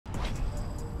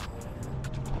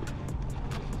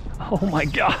Oh my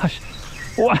gosh.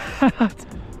 What?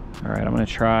 All right, I'm gonna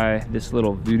try this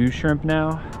little voodoo shrimp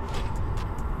now.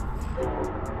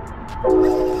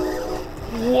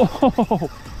 Whoa.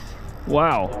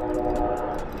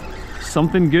 Wow.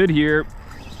 Something good here.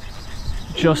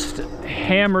 Just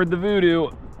hammered the voodoo.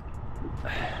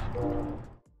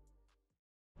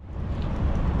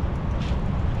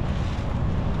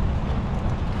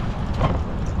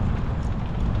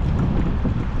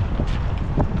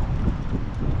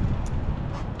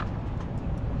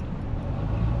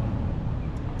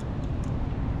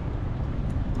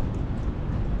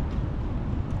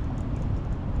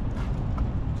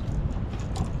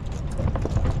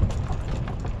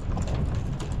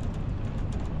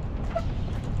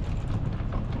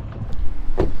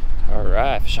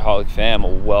 Alright, FishAholic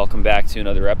fam, welcome back to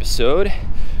another episode.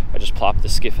 I just plopped the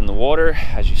skiff in the water,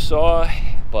 as you saw,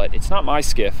 but it's not my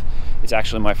skiff. It's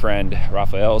actually my friend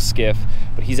Raphael's skiff,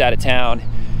 but he's out of town.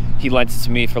 He lent it to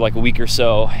me for like a week or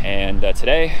so, and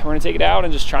today we're gonna take it out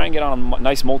and just try and get on a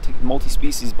nice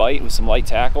multi-species bite with some light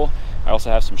tackle. I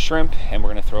also have some shrimp, and we're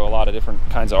gonna throw a lot of different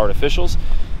kinds of artificials.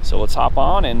 So let's hop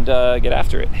on and get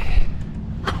after it.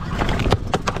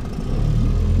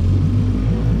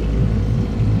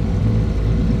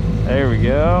 There we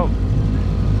go.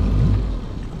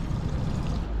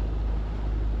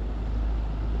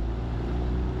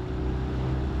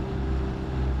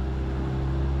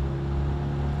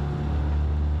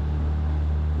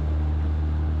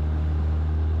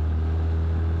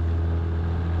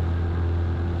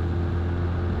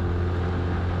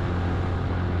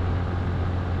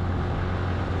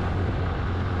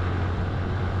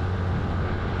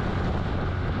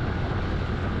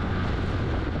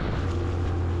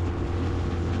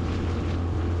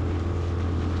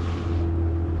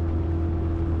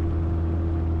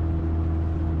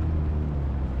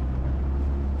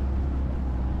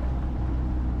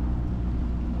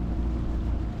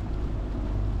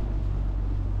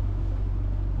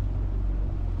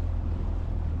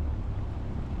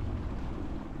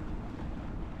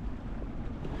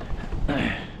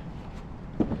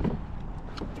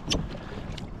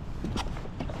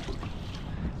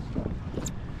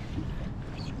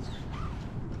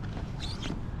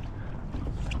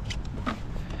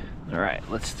 All right,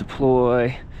 let's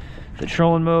deploy the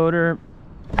trolling motor.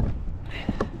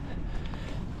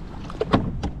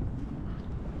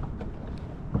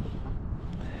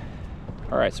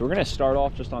 All right, so we're gonna start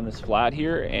off just on this flat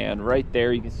here, and right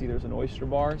there you can see there's an oyster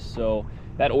bar. So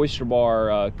that oyster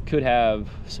bar could have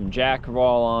some jack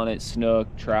crevalle on it,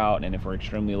 snook, trout, and if we're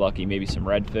extremely lucky, maybe some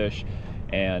redfish.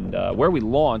 And where we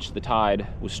launched, the tide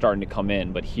was starting to come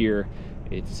in, but here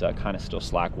it's kind of still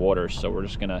slack water. So we're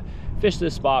just gonna fish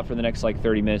this spot for the next like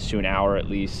 30 minutes to an hour at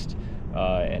least,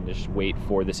 and just wait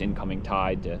for this incoming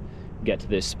tide to get to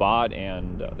this spot.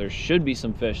 And there should be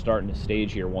some fish starting to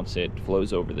stage here once it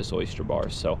flows over this oyster bar.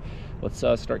 So let's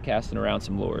start casting around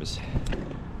some lures.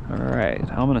 All right,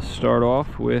 I'm gonna start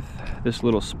off with this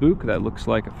little spook that looks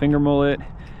like a finger mullet,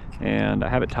 and I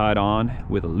have it tied on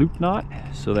with a loop knot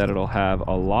so that it'll have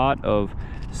a lot of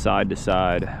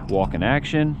side-to-side walking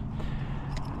action.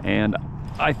 And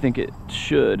I think it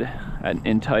should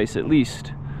entice at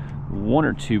least 1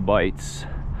 or 2 bites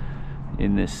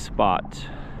in this spot.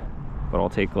 But I'll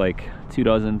take like 2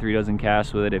 dozen, 3 dozen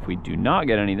casts with it. If we do not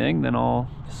get anything, then I'll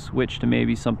switch to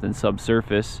maybe something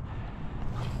subsurface.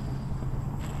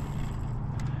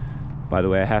 By the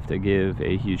way, I have to give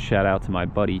a huge shout out to my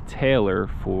buddy Taylor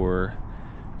for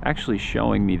actually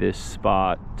showing me this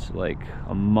spot like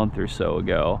a month or so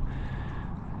ago.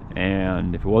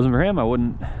 And if it wasn't for him, I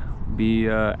wouldn't be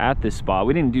at this spot.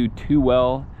 We didn't do too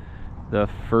well the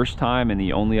first time, and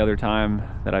the only other time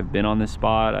that I've been on this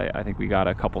spot, I think we got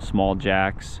a couple small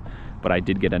jacks, but I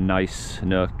did get a nice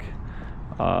snook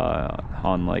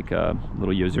on like a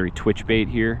little Yozuri twitch bait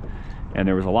here, and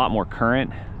there was a lot more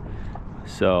current.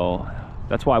 So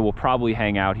that's why we'll probably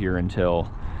hang out here until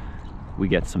we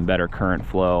get some better current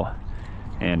flow.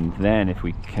 And then if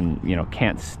we can, you know,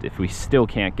 if we still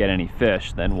can't get any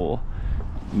fish, then we'll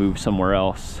move somewhere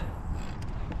else.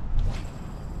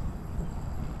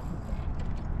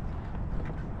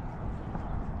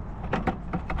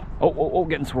 Oh,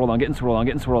 getting swirled on, getting swirled on,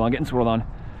 getting swirled on, getting swirled on.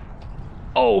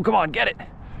 Oh, come on, get it.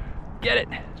 Get it.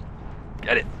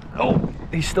 Get it. Oh,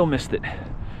 he still missed it.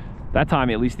 That time,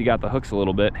 at least he got the hooks a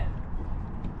little bit.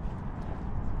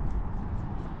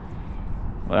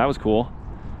 Well, that was cool.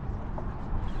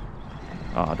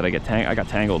 Oh, did I get tangled? I got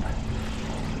tangled.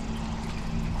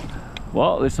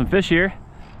 Well, there's some fish here.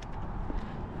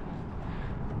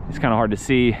 It's kind of hard to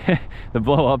see. The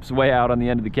blow up's way out on the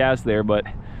end of the cast there, but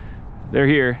they're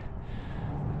here.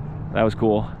 That was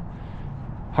cool.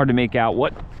 hard to make out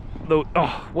what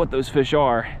those fish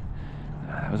are.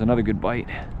 That was another good bite.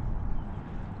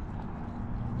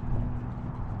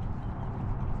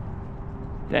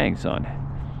 Dang, son.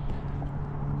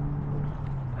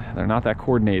 They're not that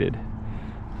coordinated.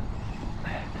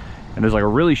 And there's like a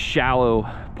really shallow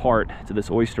part to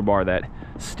this oyster bar that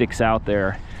sticks out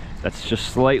there that's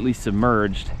just slightly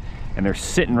submerged, and they're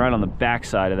sitting right on the back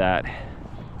side of that.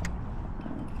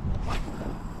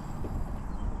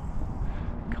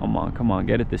 Come on, come on,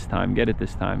 get it this time, get it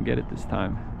this time, get it this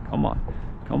time. Come on,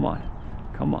 come on,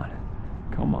 come on,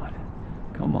 come on,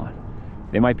 come on.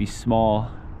 They might be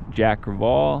small Jack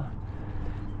Crevalle,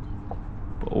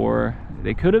 or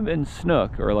they could have been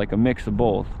snook, or like a mix of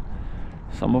both.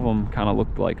 Some of them kind of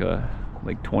looked like a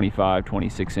 25,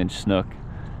 26 inch snook.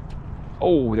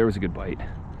 Oh, there was a good bite.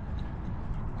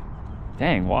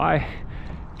 Dang, why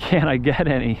can't I get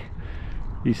any?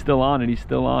 He's still on it, he's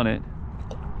still on it.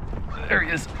 There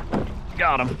he is,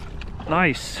 got him,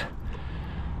 nice.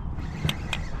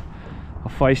 A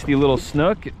feisty little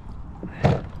snook.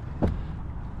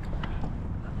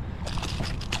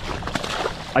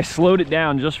 I slowed it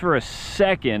down just for a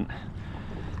second,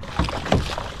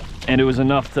 and it was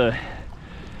enough to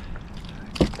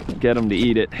get him to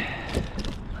eat it.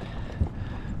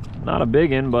 Not a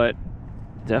big one, but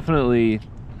definitely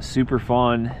super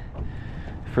fun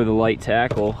for the light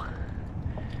tackle,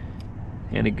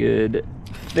 and a good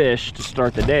fish to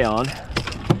start the day on.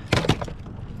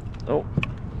 Oh,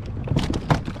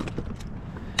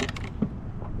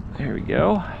 there we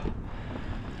go.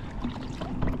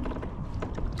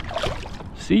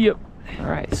 See ya. All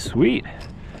right, sweet.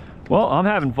 Well, I'm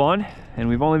having fun, and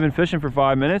we've only been fishing for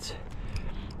 5 minutes.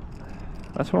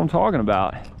 That's what I'm talking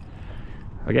about.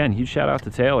 Again, huge shout out to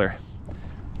Taylor.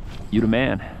 You the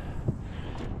man.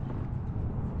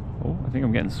 Oh, I think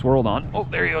I'm getting swirled on. Oh,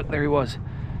 there he was.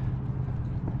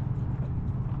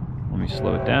 Let me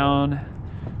slow it down,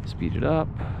 speed it up,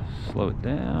 slow it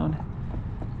down.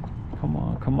 Come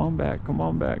on, come on back, come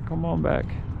on back, come on back.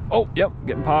 Oh, yep,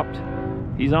 getting popped.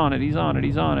 He's on it, he's on it,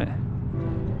 he's on it.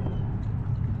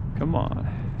 Come on.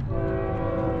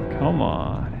 Come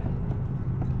on.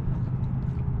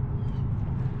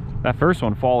 That first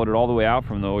one followed it all the way out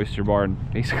from the oyster bar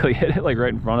and basically hit it like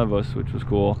right in front of us, which was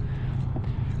cool.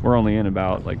 We're only in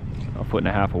about like 1.5 feet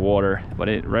of water, but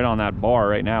it right on that bar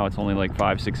right now, it's only like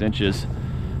 5-6 inches.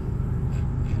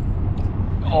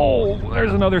 Oh,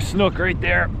 there's another snook right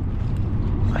there.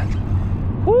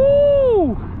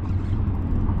 Woo!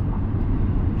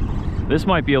 This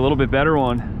might be a little bit better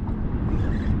one.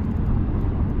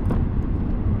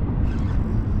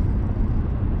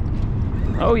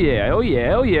 Oh yeah, oh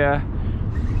yeah, oh yeah.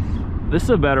 This is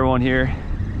a better one here.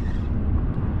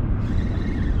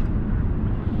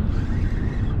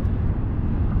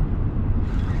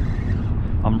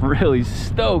 I'm really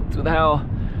stoked with how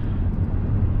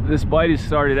this bite has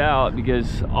started out,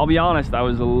 because I'll be honest, I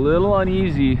was a little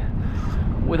uneasy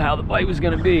with how the bite was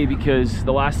gonna be, because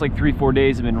the last like 3-4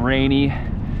 days have been rainy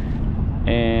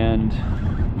and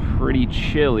pretty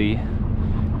chilly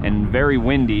and very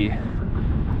windy.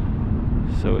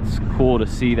 So it's cool to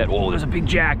see that, oh, there's a big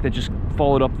jack that just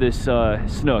followed up this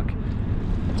snook.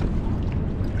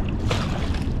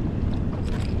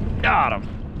 Got him.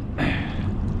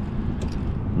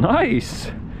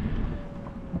 Nice.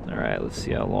 All right, let's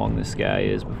see how long this guy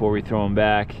is before we throw him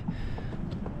back.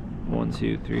 1,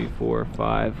 2, 3, 4,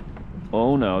 5.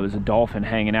 Oh no, there's a dolphin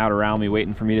hanging out around me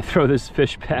waiting for me to throw this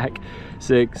fish back.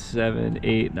 6, 7,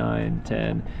 8, 9,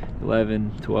 10,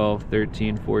 11, 12,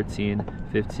 13, 14,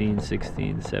 15,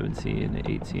 16, 17,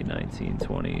 18, 19,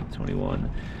 20,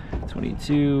 21,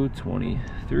 22,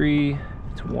 23,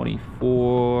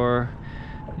 24,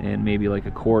 and maybe like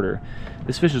a quarter.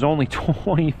 This fish is only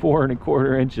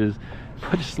 24.25 inches.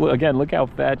 But just look, again, look how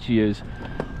fat she is.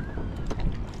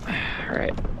 All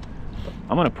right,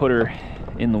 I'm gonna put her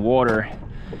in the water,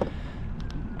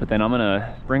 but then I'm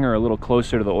gonna bring her a little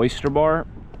closer to the oyster bar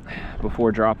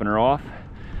before dropping her off.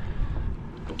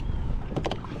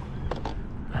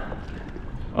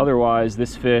 Otherwise,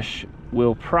 this fish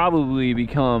will probably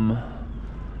become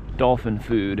dolphin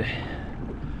food.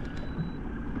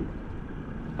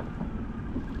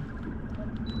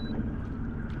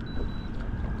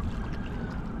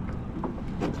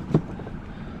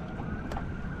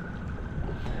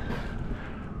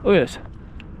 Look at this.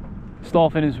 This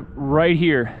dolphin is right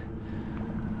here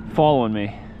following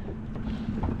me.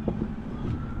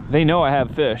 They know I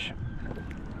have fish.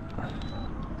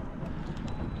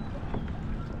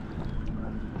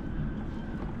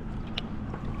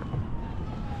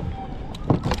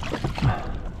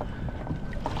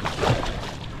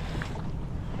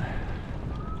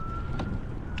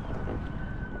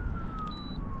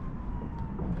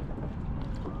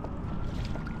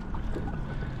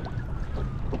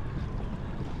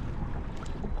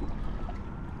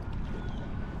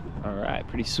 All right,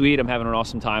 pretty sweet. I'm having an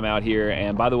awesome time out here.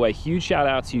 And by the way, huge shout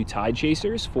out to Tide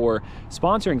Chasers for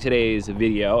sponsoring today's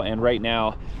video. And right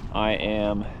now I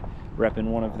am repping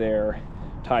one of their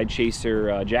Tide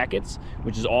Chaser jackets,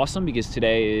 which is awesome because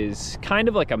today is kind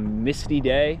of like a misty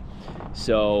day.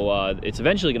 So it's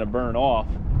eventually gonna burn off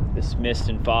this mist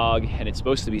and fog, and it's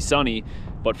supposed to be sunny.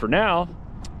 But for now,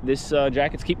 this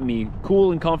jacket's keeping me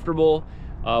cool and comfortable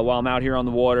while I'm out here on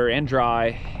the water, and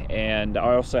dry. And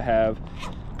I also have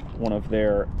one of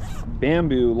their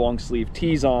bamboo long sleeve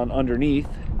tees on underneath,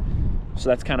 so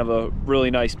that's kind of a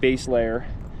really nice base layer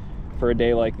for a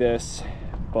day like this.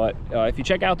 But if you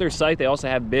check out their site, they also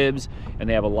have bibs, and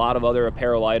they have a lot of other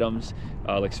apparel items,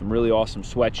 like some really awesome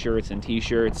sweatshirts and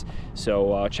t-shirts.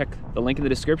 So check the link in the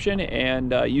description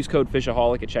and use code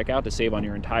FishAholic at checkout to save on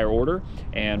your entire order.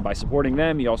 And by supporting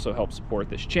them, you also help support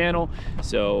this channel.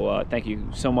 So thank you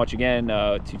so much again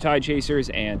to Tide Chasers,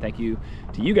 and thank you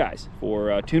to you guys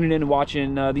for tuning in and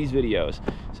watching these videos.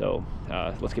 So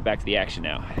let's get back to the action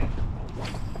now.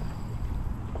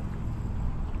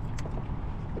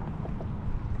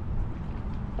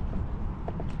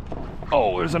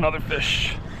 Oh, there's another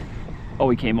fish. Oh,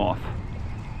 he came off.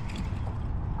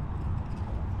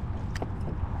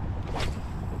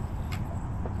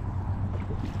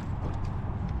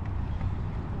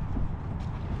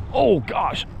 Oh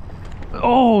gosh.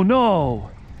 Oh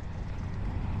no.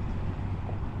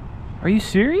 Are you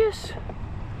serious?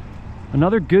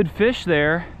 Another good fish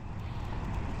there.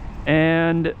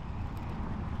 And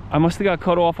I must have got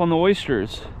cut off on the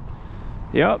oysters.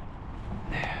 Yep.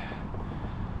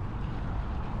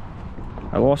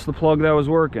 I lost the plug that was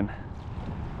working.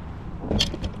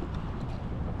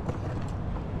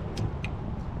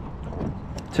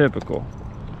 Typical.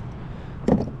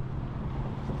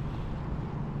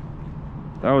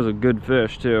 That was a good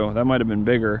fish too. That might have been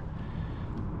bigger.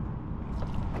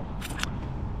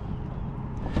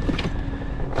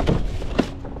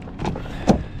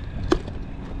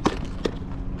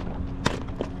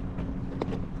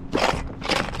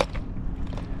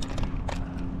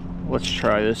 Let's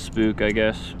try this spook, I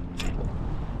guess.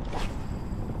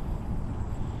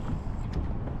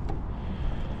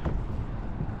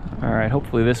 All right,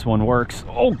 hopefully this one works.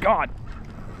 Oh God,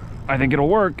 I think it'll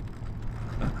work.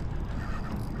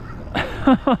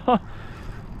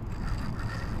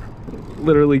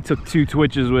 Literally took 2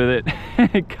 twitches with it.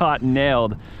 It caught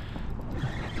nailed.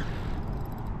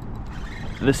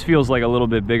 This feels like a little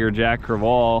bit bigger jack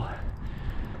crevalle.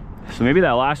 So maybe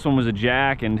that last one was a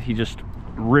jack and he just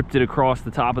ripped it across the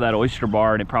top of that oyster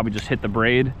bar, and it probably just hit the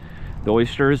braid, the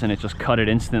oysters, and it just cut it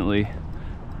instantly.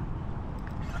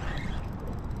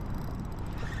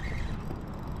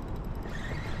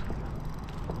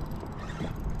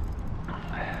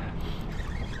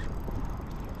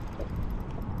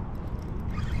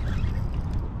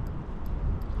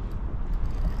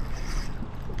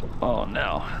 Oh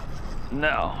no,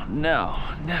 no, no,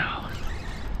 no.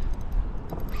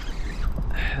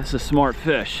 This is a smart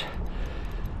fish.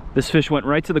 This fish went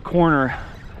right to the corner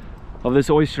of this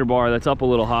oyster bar that's up a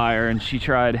little higher, and she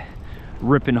tried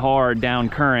ripping hard down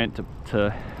current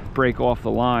to break off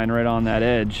the line right on that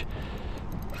edge.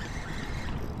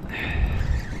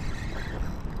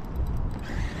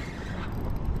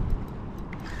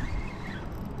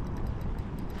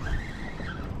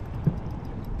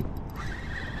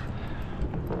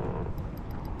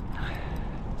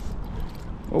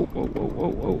 Oh, whoa, whoa, whoa,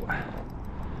 whoa.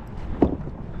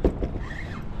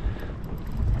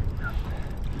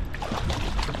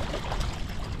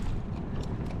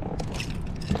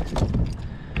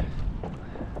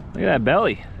 Look at that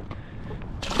belly.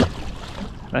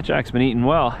 That jack's been eating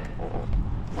well.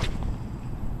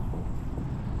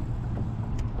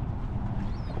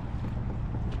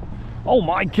 Oh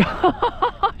my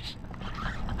gosh!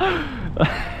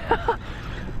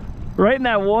 Right in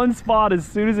that one spot as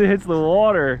soon as it hits the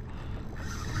water.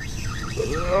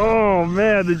 Oh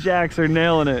man, the jacks are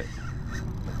nailing it.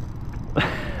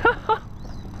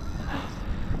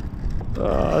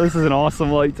 This is an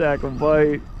awesome light tackle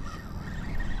bite.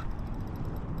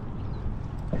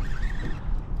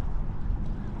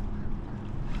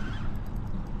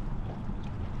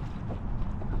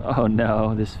 Oh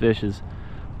no, this fish is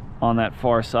on that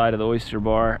far side of the oyster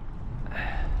bar.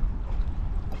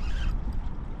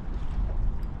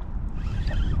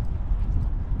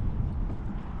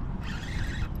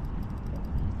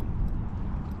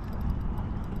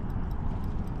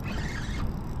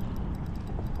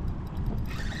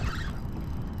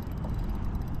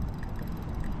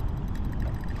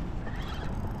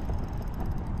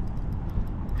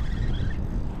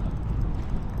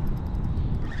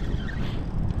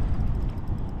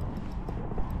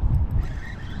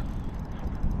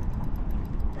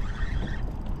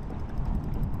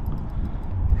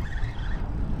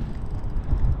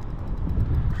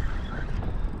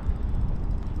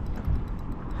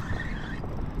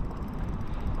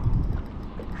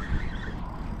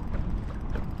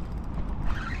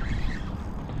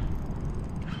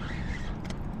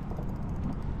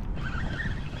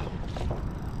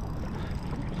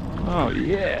 Oh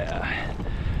yeah.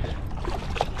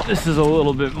 This is a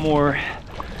little bit more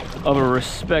of a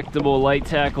respectable light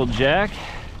tackle jack.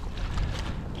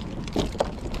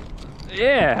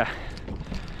 Yeah,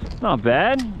 not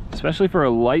bad, especially for a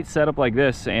light setup like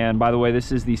this. And by the way,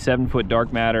 this is the 7-foot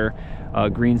dark matter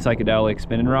green psychedelic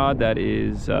spinning rod that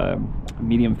is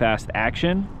medium fast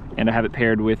action, and I have it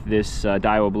paired with this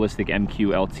Daiwa Ballistic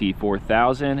MQ LT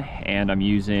 4000, and I'm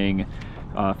using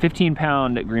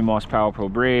 15-pound green moss Power Pro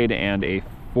braid and a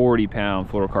 40-pound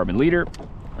fluorocarbon leader.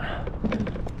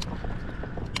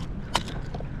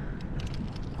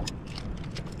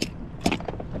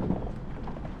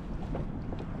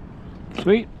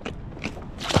 Sweet.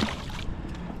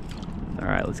 All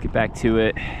right, let's get back to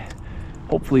it.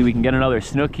 Hopefully we can get another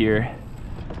snook here.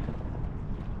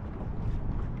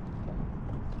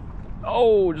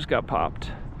 Oh, just got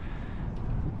popped.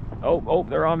 Oh,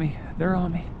 they're on me. They're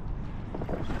on me.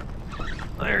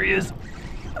 There he is.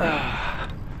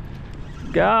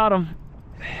 Got him.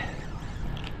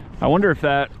 I wonder if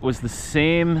that was the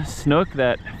same snook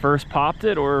that first popped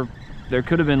it, or there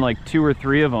could have been like 2 or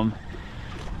 3 of them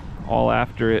all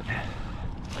after it.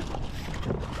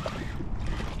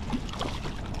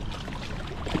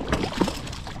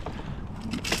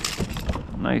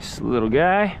 Nice little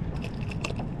guy.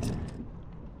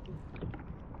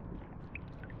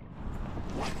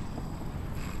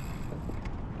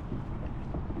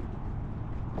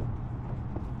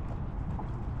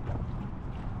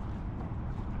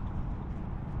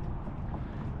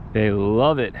 They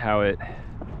love it how it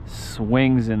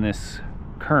swings in this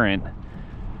current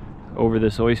over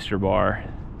this oyster bar.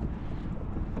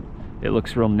 It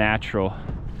looks real natural.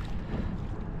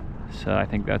 So I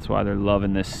think that's why they're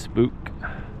loving this spook.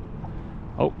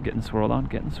 Oh, getting swirled on,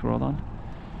 getting swirled on.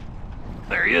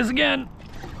 There he is again.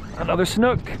 Another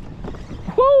snook.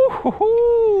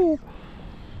 Woo-hoo-hoo!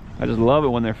 I just love it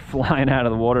when they're flying out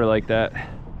of the water like that.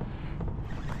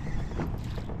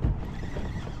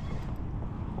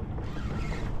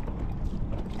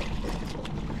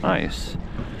 Nice.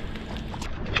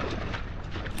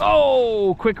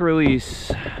 Oh, quick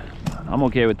release. I'm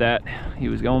okay with that. He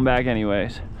was going back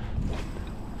anyways.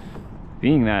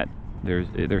 Being that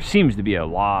there seems to be a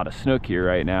lot of snook here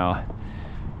right now,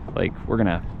 like we're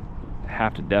gonna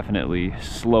have to definitely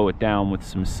slow it down with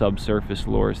some subsurface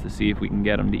lures to see if we can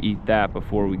get them to eat that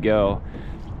before we go.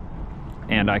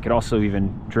 And I could also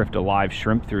even drift a live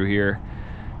shrimp through here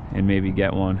and maybe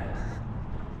get one.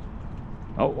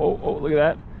 Oh, look at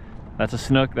that. That's a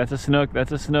snook, that's a snook,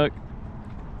 that's a snook.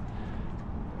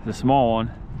 It's a small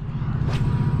one.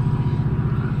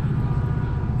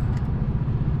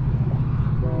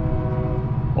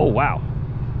 Oh, wow.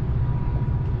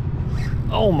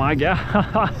 Oh my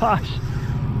gosh.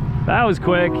 That was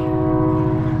quick.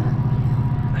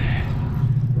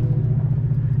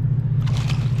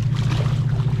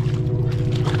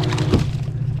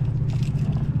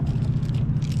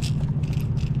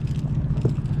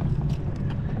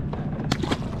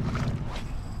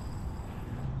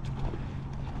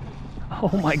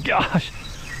 Oh my gosh.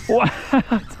 What?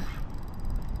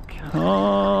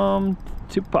 Come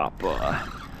to Papa.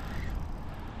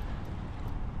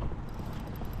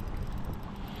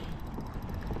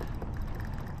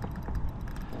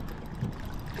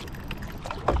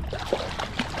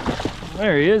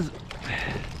 There he is.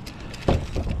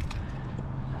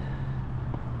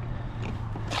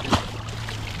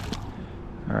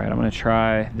 All right, I'm gonna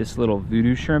try this little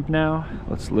voodoo shrimp now.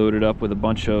 Let's load it up with a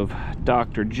bunch of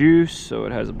Dr. Juice so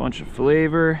it has a bunch of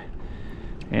flavor.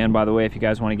 And by the way, if you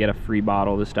guys want to get a free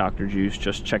bottle of this Dr. Juice,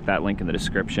 just check that link in the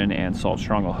description and Salt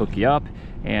Strong will hook you up.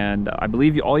 And I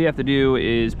believe all you have to do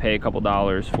is pay a couple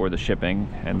dollars for the shipping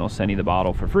and they'll send you the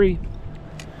bottle for free.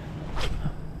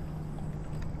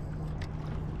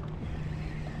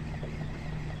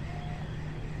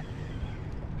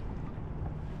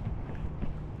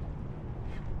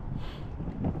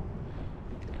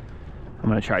 I'm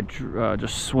gonna try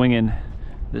just swinging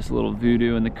this little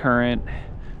voodoo in the current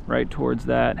right towards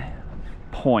that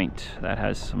point that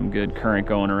has some good current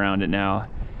going around it now.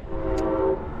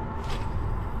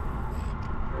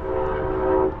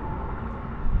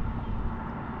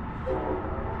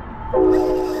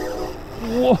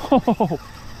 Whoa!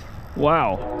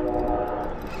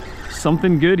 Wow.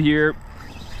 Something good here.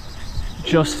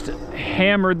 Just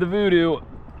hammered the voodoo.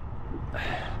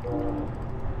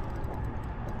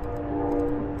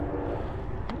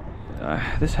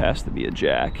 This has to be a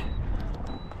jack.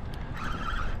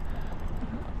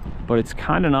 But it's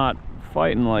kind of not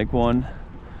fighting like one.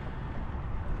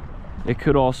 It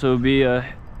could also be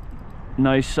a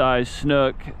nice sized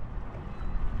snook.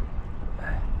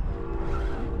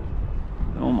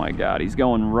 Oh my God, he's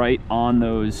going right on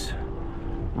those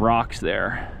rocks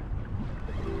there.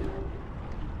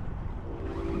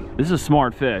 This is a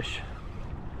smart fish.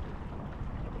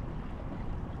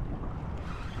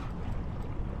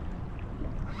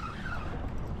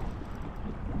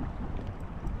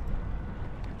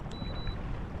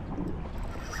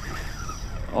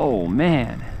 Oh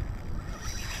man,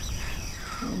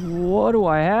 what do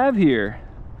I have here?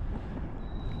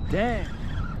 Dang.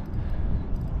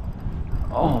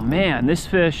 Oh man, this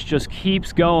fish just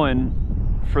keeps going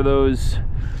for those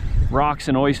rocks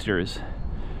and oysters.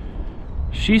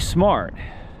 She's smart.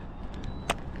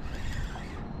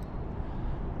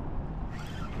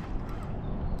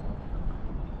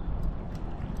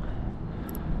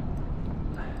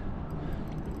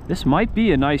 This might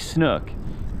be a nice snook.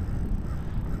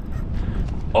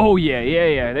 Oh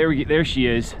yeah. There she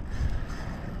is.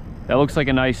 That looks like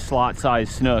a nice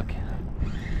slot-sized snook.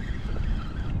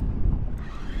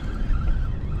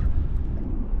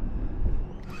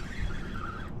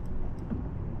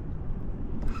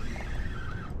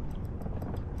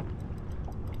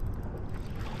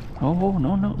 Oh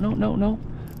no.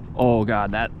 Oh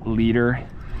God, that leader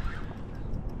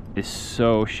is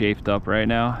so shaped up right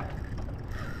now.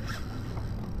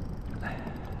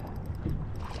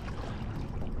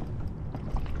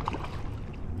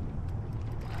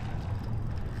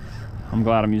 I'm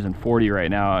glad I'm using 40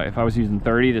 right now. If I was using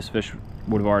 30, this fish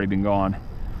would have already been gone.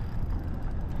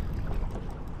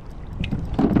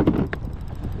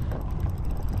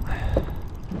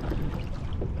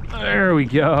 There we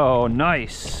go,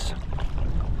 nice.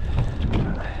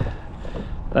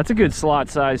 That's a good slot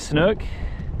size snook.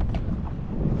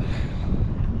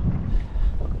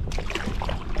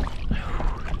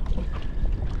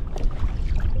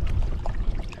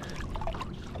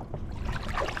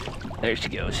 There she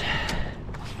goes.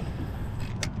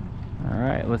 All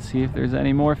right, let's see if there's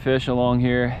any more fish along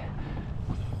here.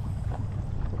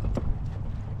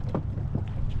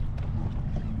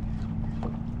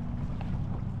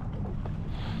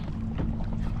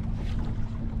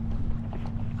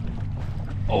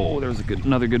 Oh, there was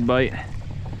another good bite.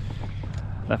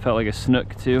 That felt like a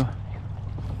snook too.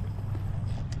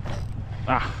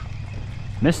 Ah,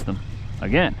 missed them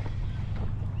again.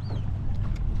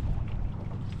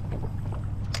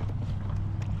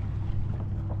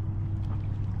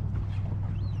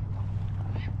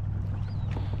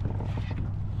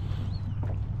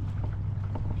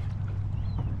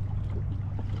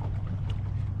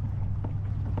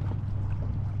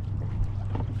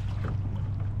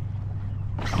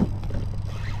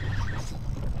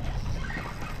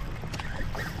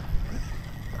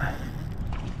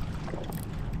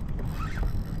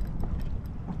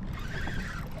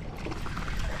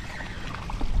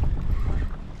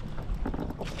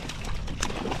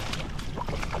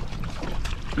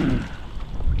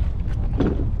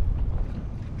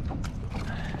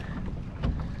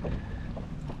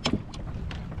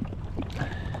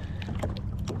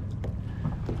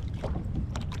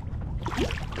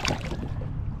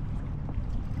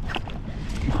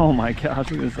 Oh my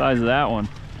gosh, look at the size of that one.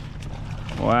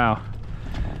 Wow.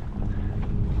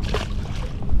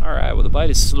 All right, well the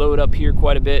bite is slowed up here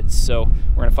quite a bit, so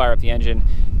we're gonna fire up the engine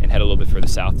and head a little bit further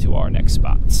south to our next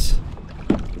spots.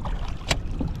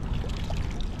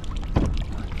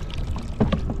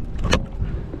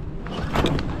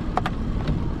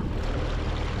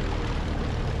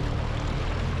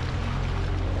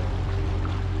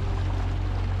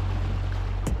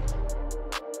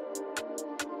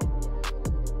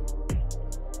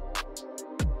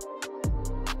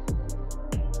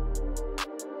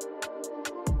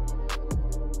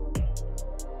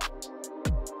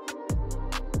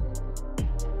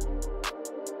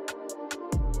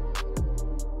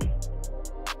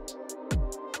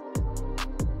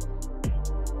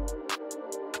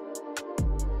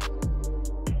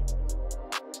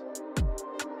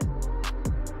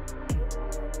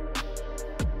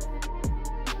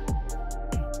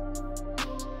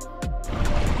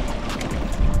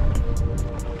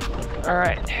 All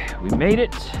right, we made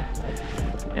it,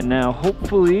 and now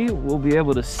hopefully we'll be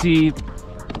able to see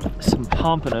some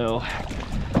pompano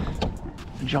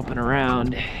jumping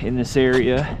around in this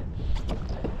area.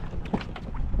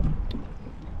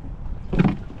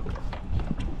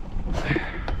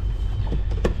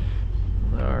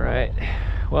 All right,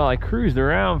 well, I cruised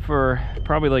around for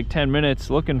probably like 10 minutes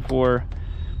looking for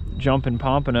jumping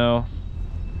pompano,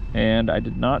 and I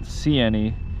did not see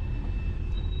any.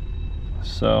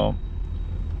 So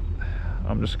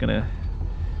I'm just gonna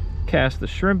cast the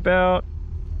shrimp out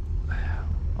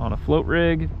on a float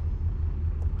rig.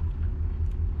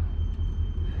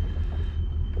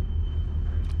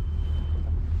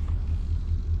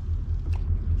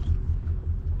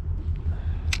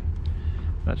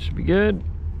 That should be good.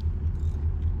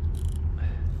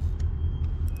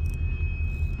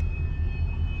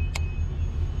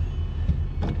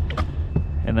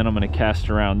 And then I'm going to cast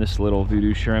around this little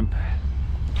voodoo shrimp.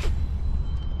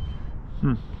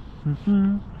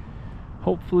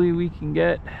 Hopefully we can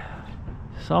get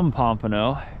some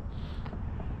pompano.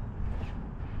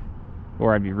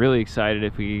 Or I'd be really excited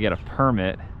if we could get a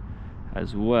permit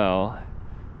as well.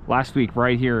 Last week,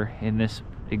 right here in this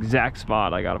exact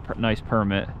spot, I got a nice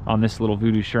permit on this little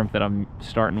voodoo shrimp that I'm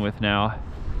starting with now.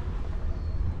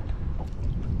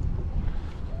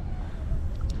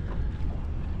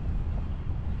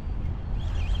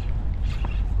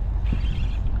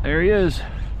 There he is.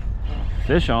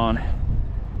 Fish on.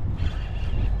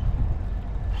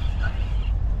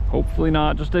 Hopefully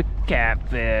not just a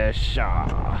catfish.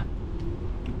 Ah.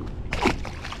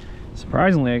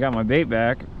 Surprisingly, I got my bait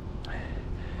back.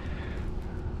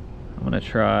 I'm gonna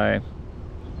try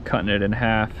cutting it in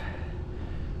half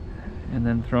and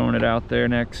then throwing it out there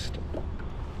next.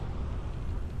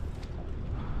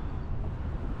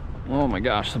 Oh my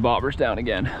gosh, the bobber's down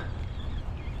again.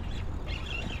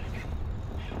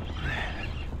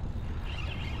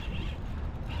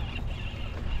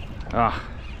 Ah,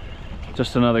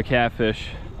 just another catfish.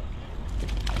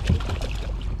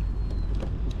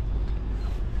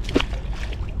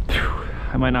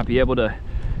 I might not be able to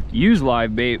use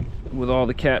live bait with all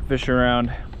the catfish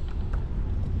around.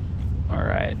 All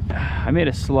right, I made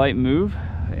a slight move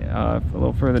a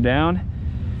little further down,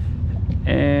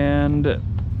 and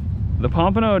the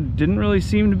pompano didn't really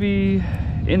seem to be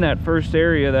in that first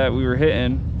area that we were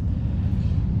hitting.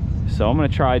 So I'm gonna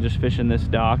try just fishing this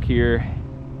dock here.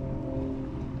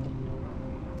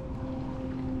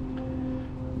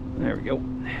 There we go.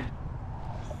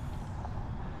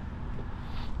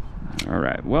 All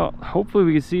right, well, hopefully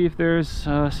we can see if there's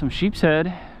some sheep's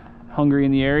head hungry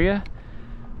in the area.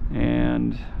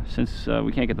 And since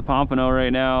we can't get the pompano right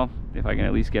now, if I can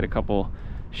at least get a couple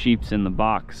sheeps in the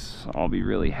box, I'll be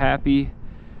really happy.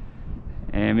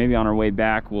 And maybe on our way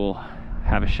back, we'll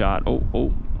have a shot.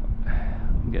 Oh,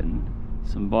 I'm getting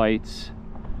some bites.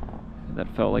 That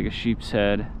felt like a sheep's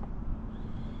head.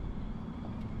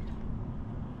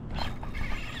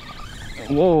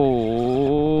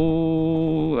 Whoa,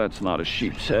 that's not a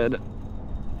sheep's head.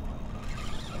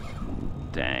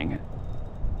 Dang.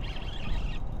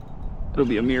 It'll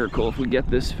be a miracle if we get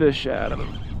this fish out of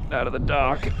the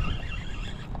dock.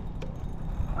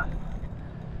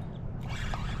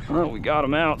 Well, we got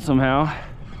him out somehow.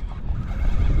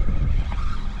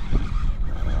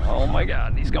 Oh my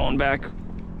God, he's going back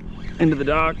into the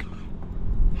dock.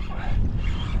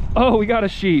 Oh, we got a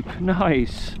sheep.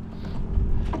 Nice.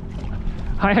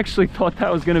 I actually thought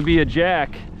that was gonna be a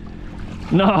jack.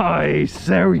 Nice,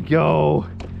 there we go.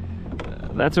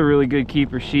 That's a really good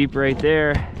keeper sheep right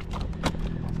there.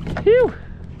 Phew.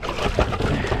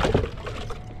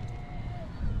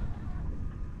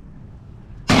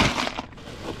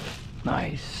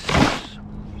 Nice.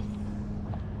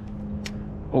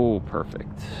 Oh,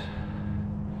 perfect.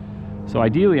 So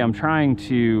ideally I'm trying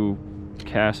to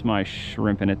cast my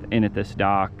shrimp in at this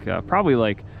dock, probably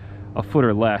like a foot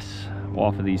or less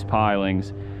off of these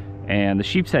pilings, and the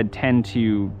sheep's head tend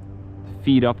to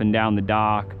feed up and down the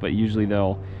dock, but usually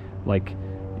they'll like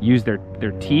use their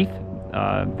teeth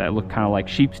that look kind of like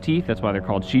sheep's teeth, that's why they're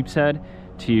called sheep's head,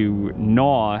 to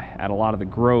gnaw at a lot of the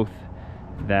growth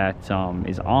that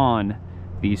is on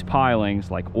these pilings,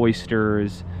 like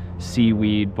oysters,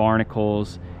 seaweed,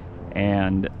 barnacles,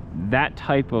 and that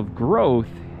type of growth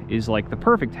is like the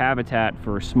perfect habitat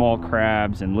for small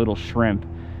crabs and little shrimp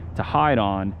to hide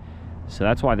on. So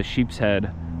that's why the sheep's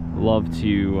head love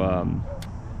to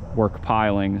work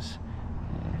pilings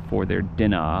for their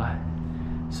dinner.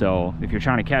 So if you're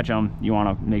trying to catch them, you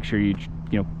want to make sure you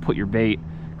put your bait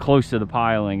close to the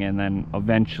piling, and then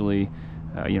eventually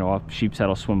a sheep's head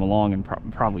will swim along and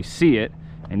probably see it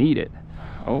and eat it.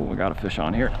 Oh, we got a fish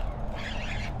on here.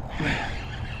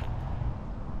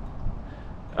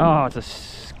 Oh, it's a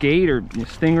skate or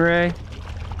stingray.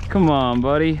 Come on,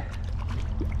 buddy.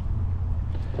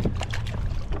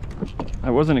 I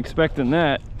wasn't expecting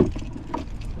that.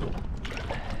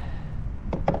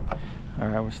 All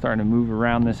right, we're starting to move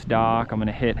around this dock. I'm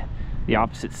gonna hit the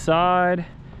opposite side.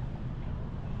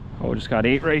 Oh, just got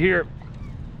 8 right here.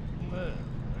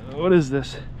 What is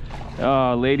this?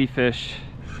 Oh, ladyfish.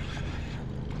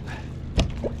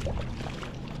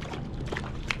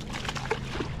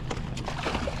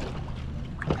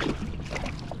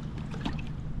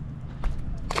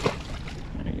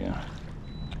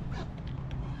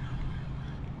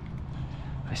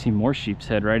 I see more sheep's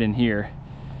head right in here.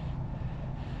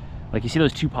 Like you see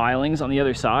those two pilings on the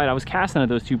other side? I was casting at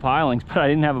those two pilings, but I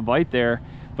didn't have a bite there.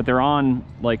 But they're on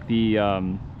like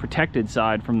the protected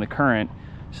side from the current,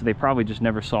 so they probably just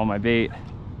never saw my bait.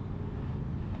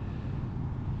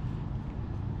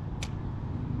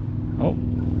 Oh,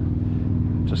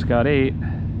 just got 8.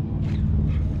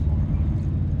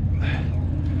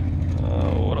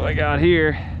 Oh, what do I got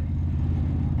here?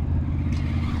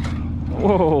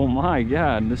 Whoa, my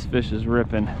God, this fish is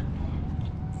ripping.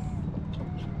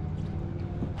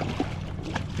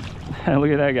 Look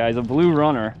at that, guys, a blue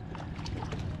runner.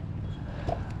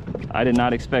 I did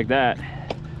not expect that.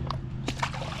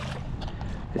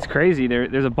 It's crazy.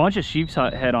 There's a bunch of sheep's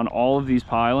head on all of these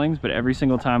pilings, but every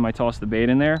single time I toss the bait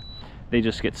in there, they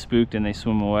just get spooked and they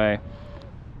swim away.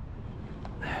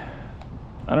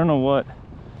 I don't know what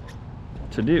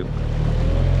to do.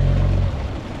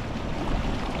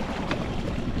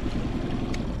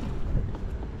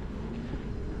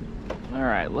 All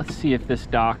right, let's see if this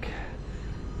dock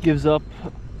gives up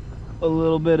a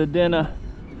little bit of dinner.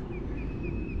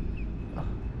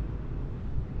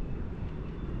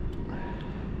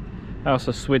 I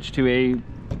also switched to a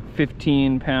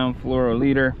 15-pound fluoro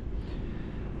leader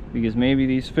because maybe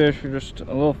these fish are just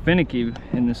a little finicky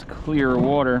in this clear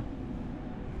water.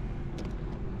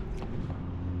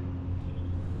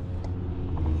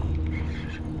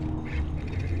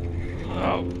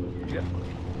 Oh,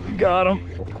 got him.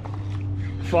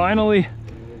 Finally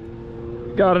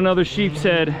got another sheep's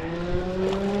head.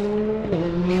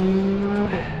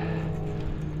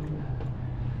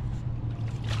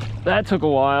 That took a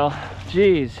while.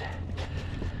 Jeez.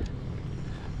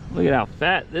 Look at how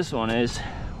fat this one is.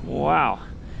 Wow.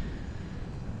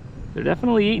 They're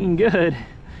definitely eating good.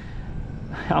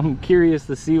 I'm curious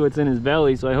to see what's in his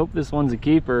belly, so I hope this one's a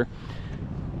keeper.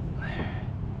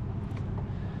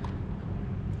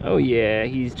 Oh yeah,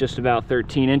 he's just about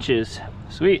 13 inches.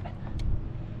 Sweet.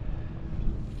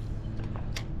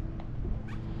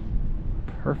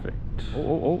 Perfect.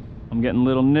 Oh, I'm getting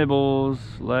little nibbles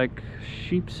like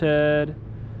sheep's head.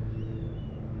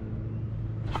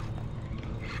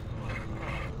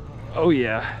 Oh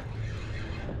yeah.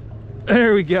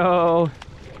 There we go.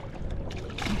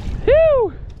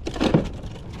 Whew!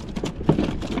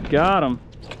 Got him.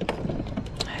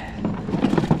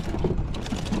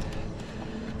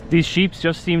 These sheeps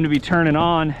just seem to be turning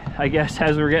on, I guess,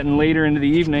 as we're getting later into the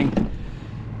evening.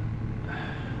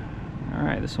 All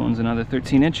right, this one's another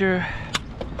 13-incher.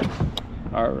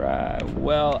 All right,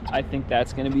 well, I think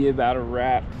that's gonna be about a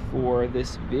wrap for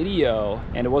this video.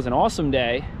 And it was an awesome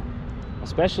day,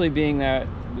 especially being that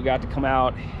we got to come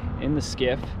out in the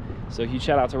skiff. So huge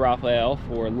shout out to Raphael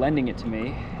for lending it to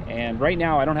me. And right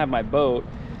now I don't have my boat.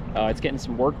 It's getting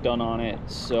some work done on it.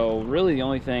 So really the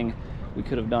only thing we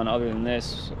could have done other than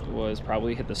this was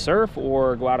probably hit the surf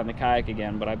or go out in the kayak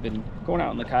again, but I've been going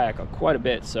out in the kayak quite a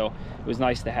bit, so it was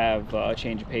nice to have a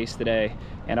change of pace today.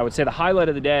 And I would say the highlight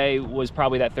of the day was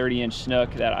probably that 30-inch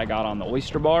snook that I got on the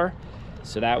oyster bar.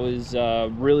 So that was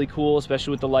really cool,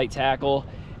 especially with the light tackle.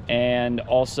 And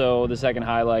also the second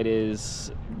highlight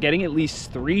is getting at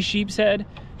least 3 sheep's head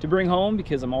to bring home,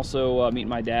 because I'm also meeting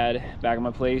my dad back at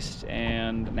my place,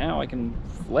 and now I can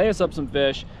fillet us up some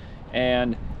fish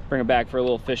and bring it back for a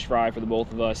little fish fry for the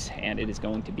both of us, and it is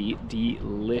going to be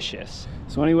delicious.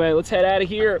 So anyway, let's head out of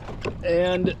here,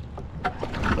 and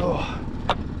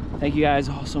thank you guys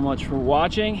all so much for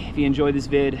watching. If you enjoyed this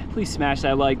vid, please smash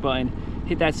that like button,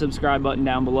 hit that subscribe button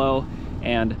down below,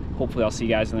 and hopefully I'll see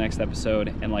you guys in the next episode.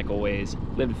 And like always,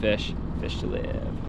 live to fish, fish to live.